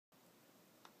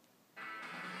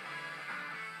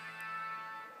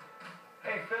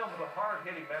the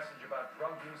hard-hitting message about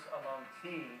drug use among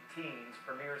teens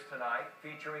premieres tonight,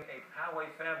 featuring a Poway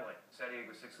family. San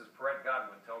Diego 6's Brett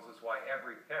Godwin tells us why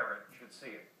every parent should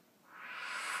see it.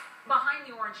 Behind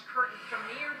the Orange Curtain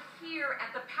premiered here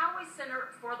at the Poway Center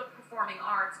for the Performing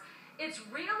Arts. It's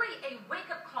really a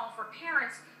wake-up call for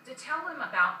parents to tell them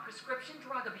about prescription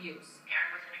drug abuse.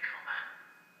 Aaron was in a coma.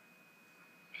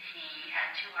 He had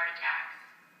 2 heart attacks.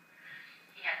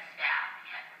 He had staph. He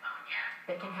had pneumonia.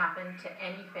 It can happen to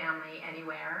any family,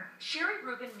 anywhere. Sherry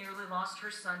Rubin nearly lost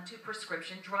her son to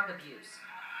prescription drug abuse.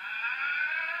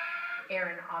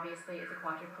 Aaron obviously is a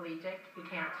quadriplegic. He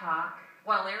can't talk.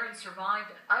 While Aaron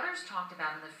survived, others talked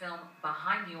about in the film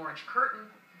Behind the Orange Curtain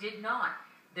did not.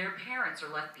 Their parents are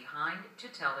left behind to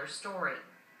tell their story.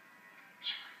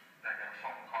 I got a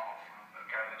phone call from the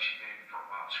guy that she dated for a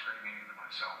while screaming into my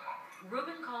cell phone.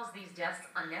 Rubin calls these deaths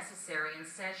unnecessary and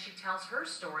says she tells her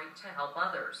story to help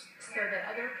others. So that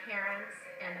other parents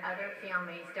and other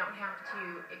families don't have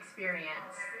to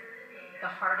experience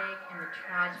the heartache and the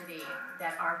tragedy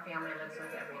that our family lives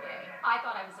with every day. I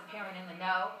thought I was a parent in the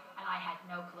know, and I had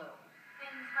no clue.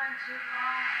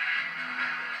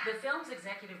 The film's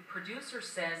executive producer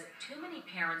says too many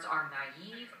parents are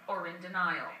naive or in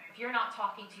denial. If you're not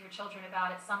talking to your children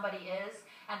about it, somebody is,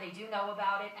 and they do know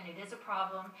about it, and it is a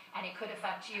problem, and it could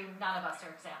affect you. None of us are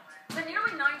exempt. The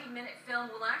nearly 90-minute film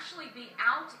will actually be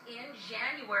out in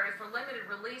January for limited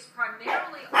release,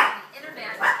 primarily on the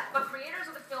internet, but creators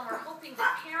of the film are hoping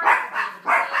that parents will be able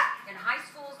to see it in high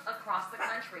schools across the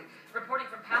country. Reporting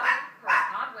from Poway, Brett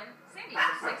Godwin, San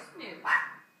Diego 6 News.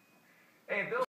 Hey, Bill.